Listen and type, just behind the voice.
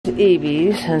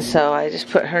Evie's, and so I just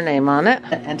put her name on it.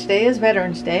 And today is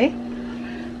Veterans Day,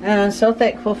 and I'm so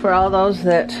thankful for all those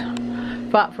that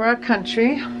fought for our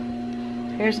country.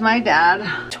 Here's my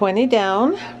dad. 20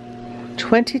 down,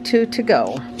 22 to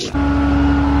go.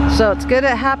 So it's good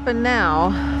it happened now.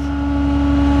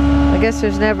 I guess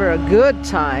there's never a good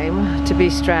time to be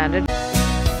stranded.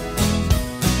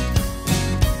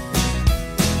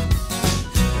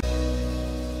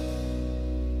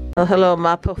 Well, hello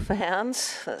Mappo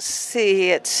fans. Let's see,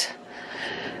 it's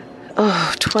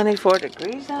 24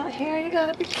 degrees out here. You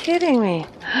gotta be kidding me.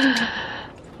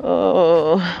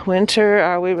 Oh, winter,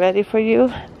 are we ready for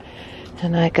you?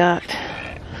 And I got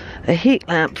a heat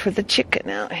lamp for the chicken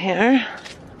out here.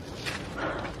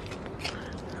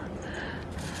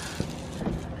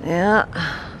 Yeah,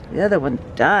 the other one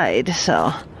died,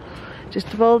 so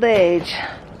just of old age.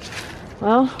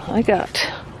 Well, I got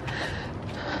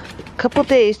a couple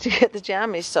days to get the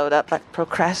jammies sewed up. I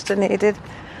procrastinated.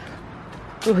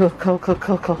 Ooh, cool.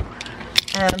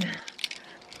 And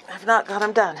I've not got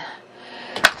them done.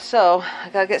 So I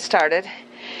gotta get started.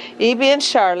 Evie and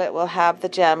Charlotte will have the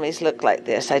jammies look like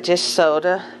this. I just sewed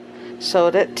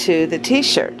it to the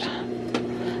t-shirt.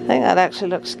 I think that actually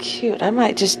looks cute. I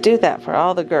might just do that for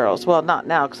all the girls. Well, not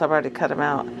now because I've already cut them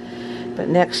out. But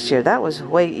next year. That was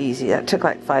way easy. That took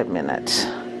like 5 minutes.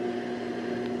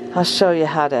 I'll show you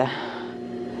how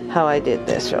I did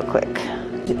this real quick.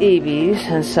 Evie's,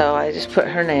 and so I just put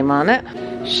her name on it.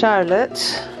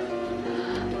 Charlotte's,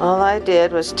 all I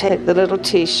did was take the little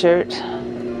t-shirt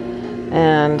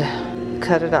and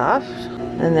cut it off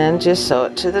and then just sew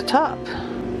it to the top.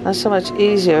 That's so much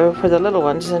easier for the little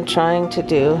ones than trying to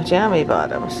do jammy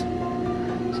bottoms.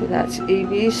 See, that's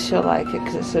Evie's. She'll like it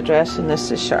because it's a dress, and this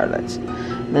is Charlotte's.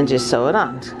 And then just sew it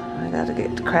on. I gotta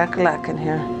get crack-a-lack in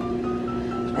here.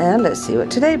 And let's see what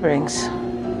today brings.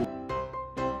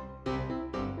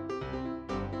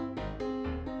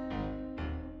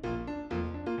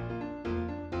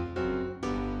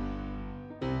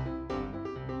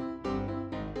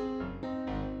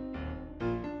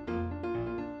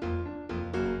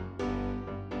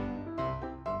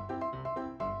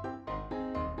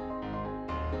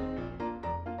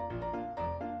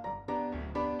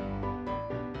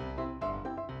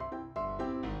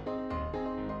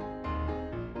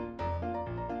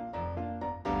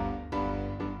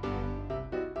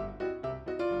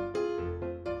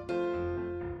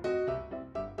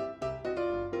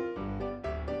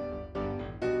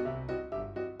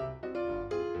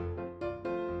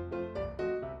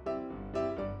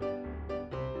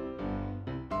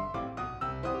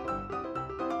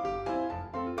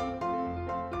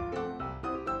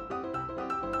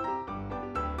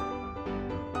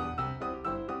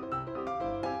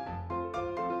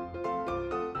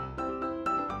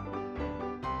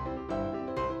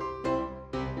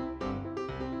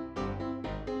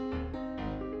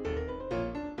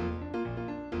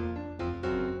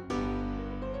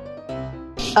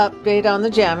 Update on the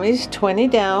jammies, 20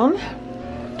 down,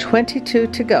 22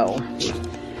 to go.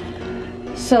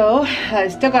 So I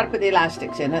still got to put the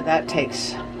elastics in it. That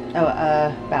takes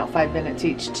about 5 minutes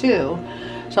each too.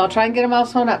 So I'll try and get them all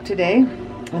sewn up today,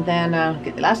 and then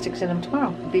get the elastics in them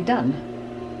tomorrow. Be done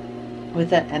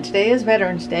with it. And today is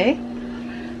Veterans Day,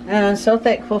 and I'm so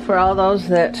thankful for all those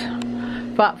that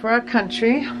fought for our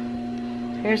country.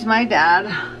 Here's my dad.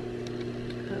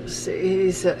 Let's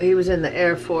see, he was in the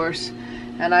Air Force.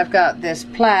 And I've got this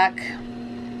plaque.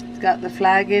 It's got the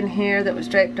flag in here that was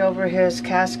draped over his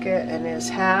casket and his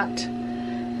hat.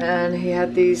 And he had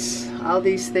all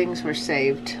these things were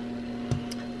saved.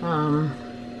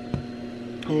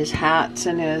 His hats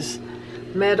and his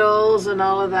medals and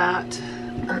all of that.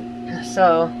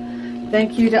 So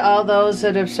thank you to all those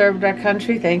that have served our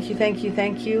country. Thank you.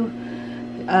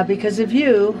 Because of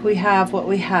you, we have what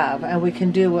we have, and we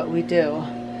can do what we do.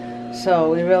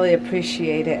 So we really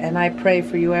appreciate it, and I pray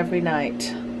for you every night.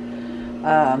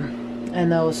 And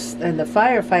the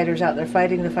firefighters out there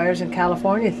fighting the fires in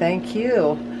California, thank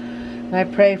you. And I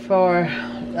pray for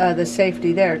the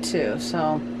safety there too.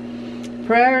 So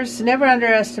prayers, never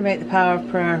underestimate the power of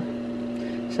prayer.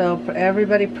 So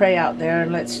everybody pray out there,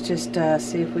 and let's just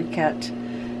see if we can't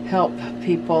help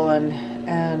people,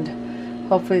 and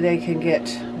hopefully they can get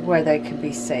where they can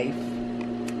be safe.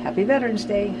 Happy Veterans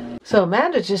Day. So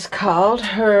Amanda just called.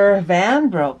 Her van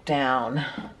broke down.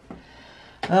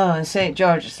 Oh, in St.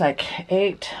 George, it's like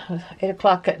 8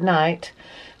 o'clock at night.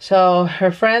 So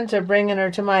her friends are bringing her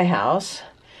to my house,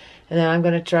 and then I'm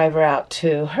going to drive her out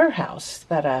to her house. It's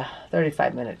about a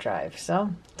 35-minute drive. So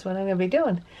that's what I'm going to be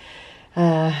doing.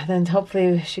 then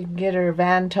hopefully she can get her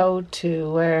van towed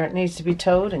to where it needs to be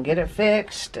towed and get it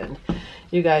fixed. And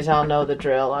you guys all know the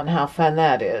drill on how fun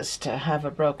that is to have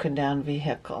a broken down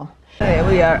vehicle. Okay,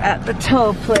 we are at the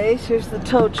tow place. Here's the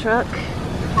tow truck.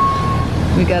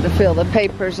 We got to fill the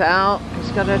papers out.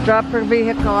 He's got to drop her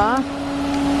vehicle off.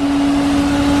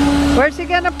 Where's he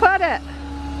gonna put it?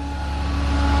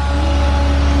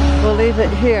 We'll leave it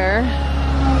here.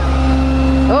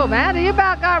 Oh, Maddie, you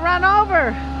about got run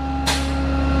over.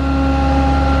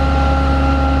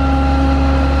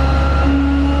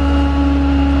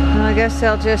 I guess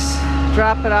they'll just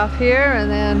drop it off here and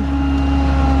then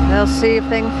they'll see if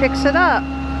they can fix it up.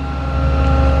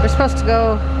 We're supposed to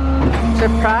go to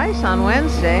Price on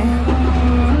Wednesday.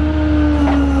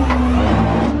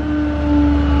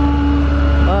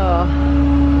 Oh,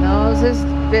 knows his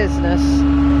business.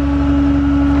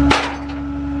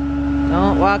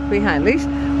 Don't walk behind. At least,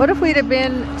 what if we'd have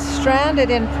been stranded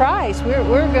in Price? We're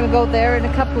going to go there in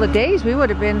a couple of days. We would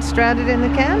have been stranded in the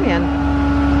canyon.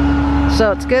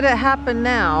 So it's good it happened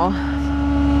now.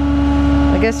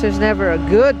 I guess there's never a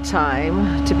good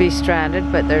time to be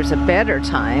stranded, but there's a better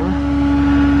time.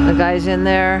 The guy's in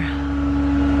there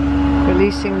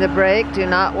releasing the brake. Do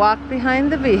not walk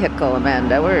behind the vehicle,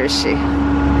 Amanda. Where is she?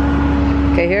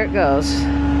 Okay, here it goes.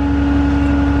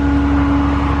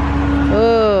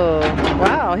 Oh,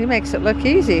 wow, he makes it look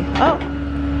easy. Oh,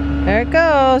 there it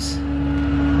goes.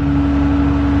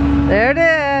 There it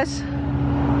is.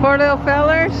 Poor little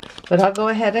fellers. But I'll go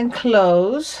ahead and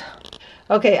close.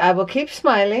 Okay, I will keep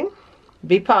smiling,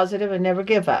 be positive, and never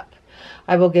give up.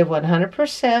 I will give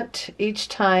 100% each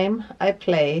time I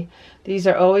play. These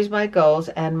are always my goals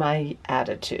and my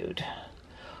attitude.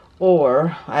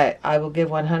 Or I will give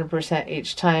 100%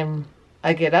 each time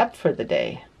I get up for the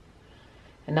day.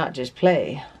 And not just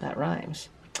play. That rhymes.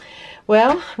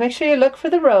 Well, make sure you look for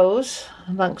the rose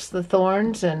amongst the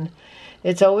thorns, and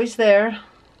it's always there.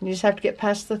 You just have to get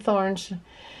past the thorns.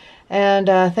 And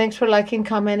thanks for liking,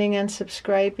 commenting, and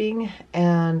subscribing.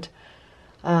 And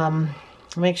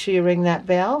make sure you ring that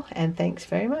bell. And thanks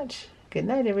very much. Good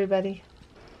night, everybody.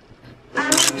 I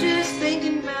was just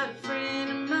thinking about a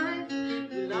friend of mine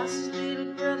who lost his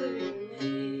little brother in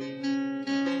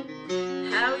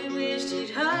May. How he wished he'd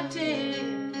hugged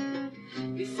him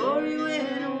before he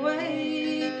went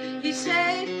away. He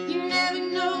said, you never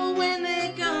know when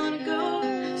they're gonna go,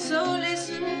 so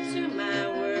listen to my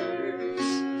words.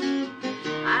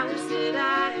 I wish that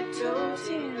I had told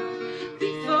him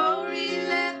before he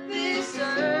left this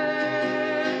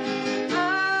earth.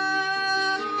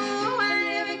 Oh, I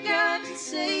never got to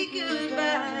say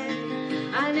goodbye.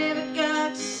 I never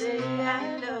got to say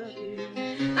I love you.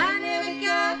 I never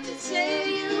got to tell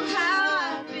you how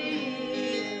I feel.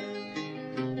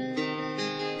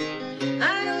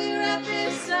 I know you're out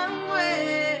there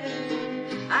somewhere.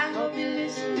 I hope you're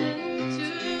listening to.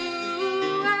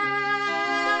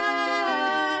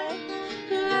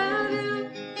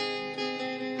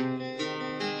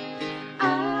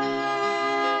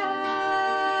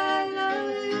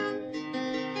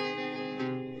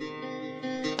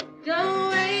 Don't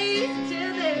wait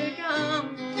till they're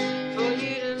gone for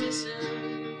you to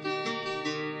listen.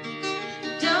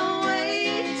 Don't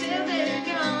wait till they're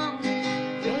gone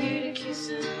for you to kiss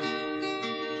them.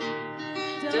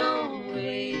 Don't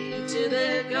wait till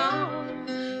they're gone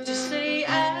to say I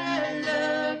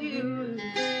love you.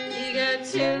 You got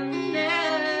to tell them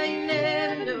now, you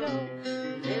never know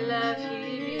when life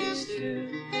is through.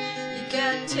 You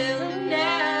got to tell them